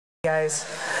guys,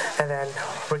 and then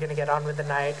we're gonna get on with the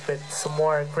night with some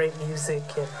more great music.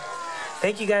 And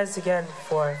thank you guys again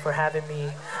for having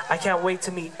me. I can't wait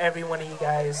to meet every one of you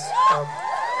guys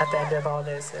at the end of all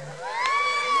this. And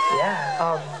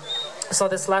yeah, so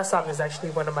this last song is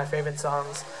actually one of my favorite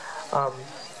songs.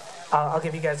 I'll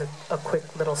give you guys a quick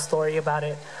little story about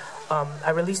it.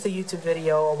 I released a YouTube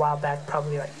video a while back,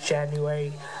 probably like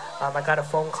January. I got a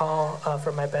phone call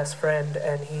from my best friend,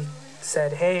 and he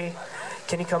said, "Hey,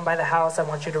 can you come by the house? I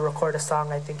want you to record a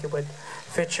song. I think it would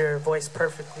fit your voice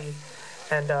perfectly."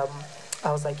 And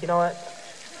I was like, you know what?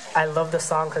 I love the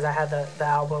song because I had the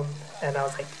album, and I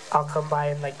was like, I'll come by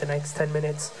in like the next 10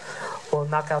 minutes. We'll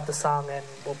knock out the song and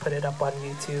we'll put it up on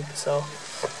YouTube. So,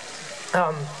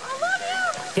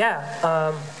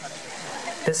 yeah,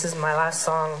 this is my last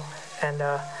song, and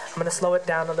I'm gonna slow it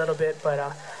down a little bit,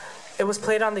 but it was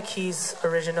played on the keys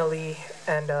originally,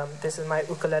 and this is my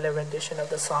ukulele rendition of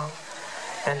the song.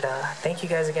 And thank you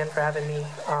guys again for having me.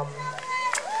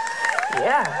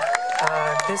 Yeah,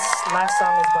 this last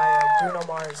song is by Bruno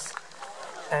Mars.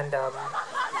 And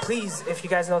please, if you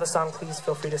guys know the song, please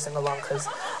feel free to sing along, because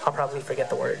I'll probably forget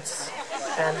the words.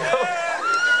 And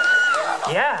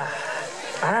yeah,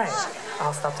 all right,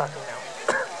 I'll stop talking now.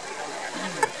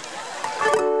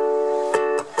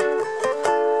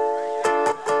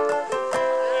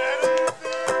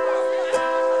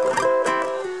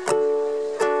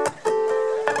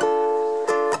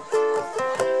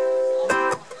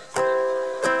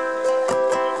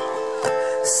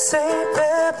 Same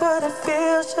bed, but it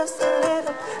feels just a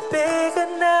little bigger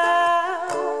now.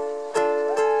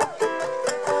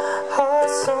 Hard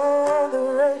song on the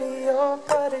radio,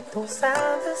 but it don't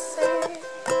sound the same.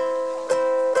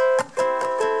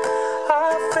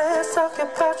 Our friends talk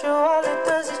about you, all it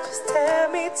does is just tear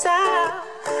me down,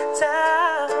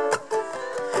 down.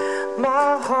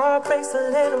 My heart breaks a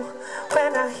little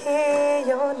when I hear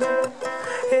your name.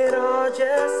 It all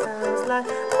just sounds like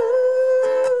ooh.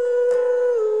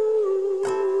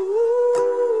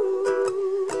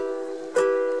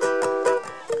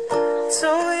 Too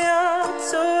young,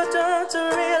 too dumb to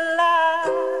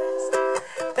realize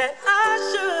that I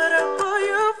should have bought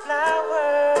you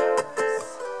flowers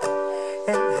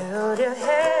and held your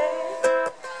hand.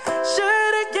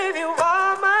 Should have gave you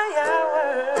all my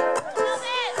hours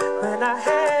when I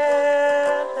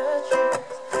had the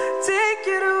chance. Take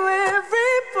you to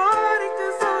every party,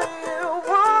 'cause all you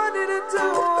wanted to do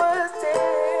was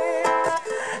dance.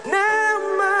 Now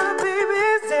my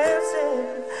baby's dancing,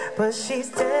 but she's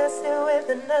dancing with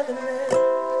another man.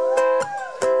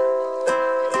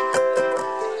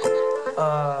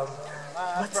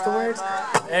 What's the words?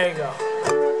 There you go.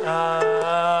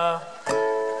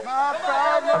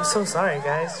 I'm so sorry,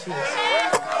 guys. Jeez.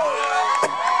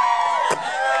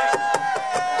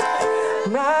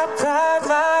 My pride,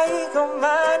 my ego,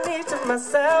 my needs, and my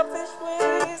selfish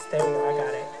ways. There we go, I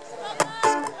got it.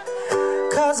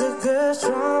 'Cause a good,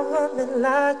 strong woman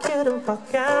like you to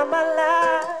walk out my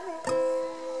life.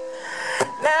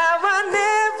 Now I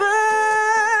never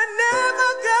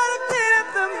gotta clean up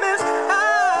the mess I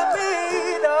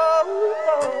made, oh.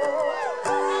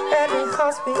 And it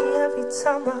haunts me every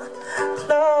time I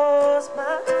close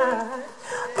my eyes.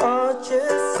 All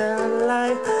just sound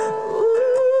like ooh.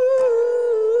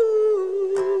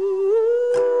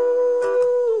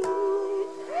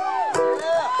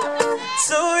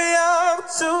 Too young,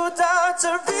 too dumb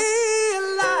to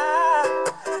realize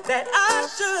that I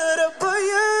should have put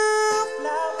you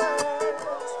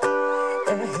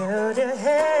held your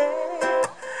hand.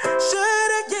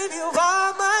 Should've gave you all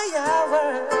my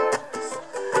hours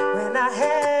when I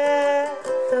had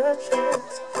the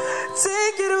chance.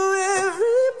 Take you to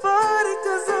every party,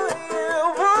 'cause all you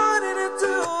wanted to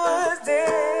do was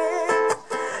dance.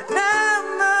 Now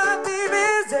my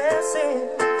baby's dancing,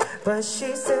 but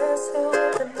she's dancing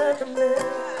with another man.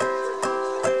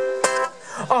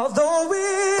 Although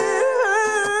it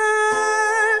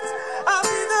hurts, I'll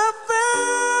be the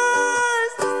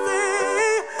first to say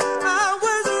I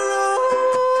was wrong.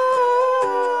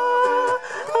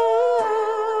 Oh,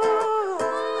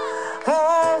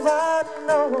 I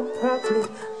know I'm probably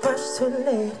much too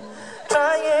late,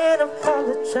 trying to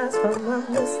apologize for my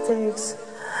mistakes.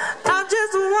 I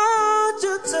just want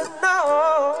you to know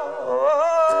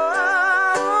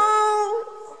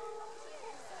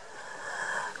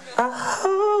I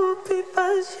hope he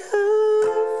buys you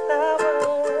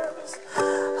flowers,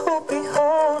 hope he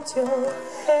holds your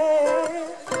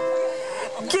hand,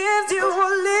 gives you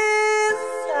all his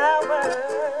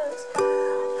hours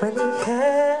when he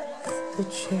has the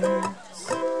chance.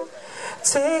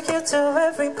 Take you to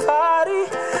every party,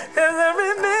 'cause I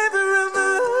remember how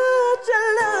much I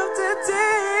love to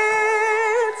dance.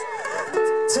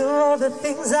 the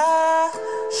things I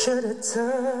should have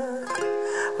done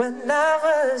when I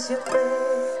was your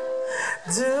man.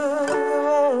 Do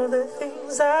all the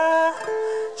things I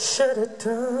should have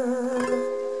done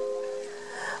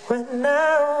when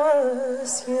I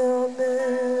was your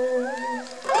man.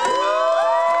 Thank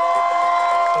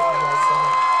you guys so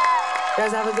much. You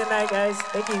guys have a good night, guys.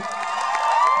 Thank you.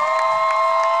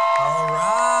 All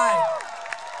right.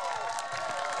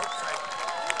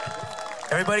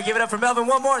 Everybody give it up for Melvin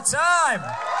one more time.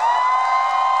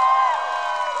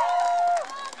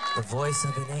 The voice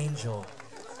of an angel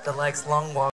that likes long walks.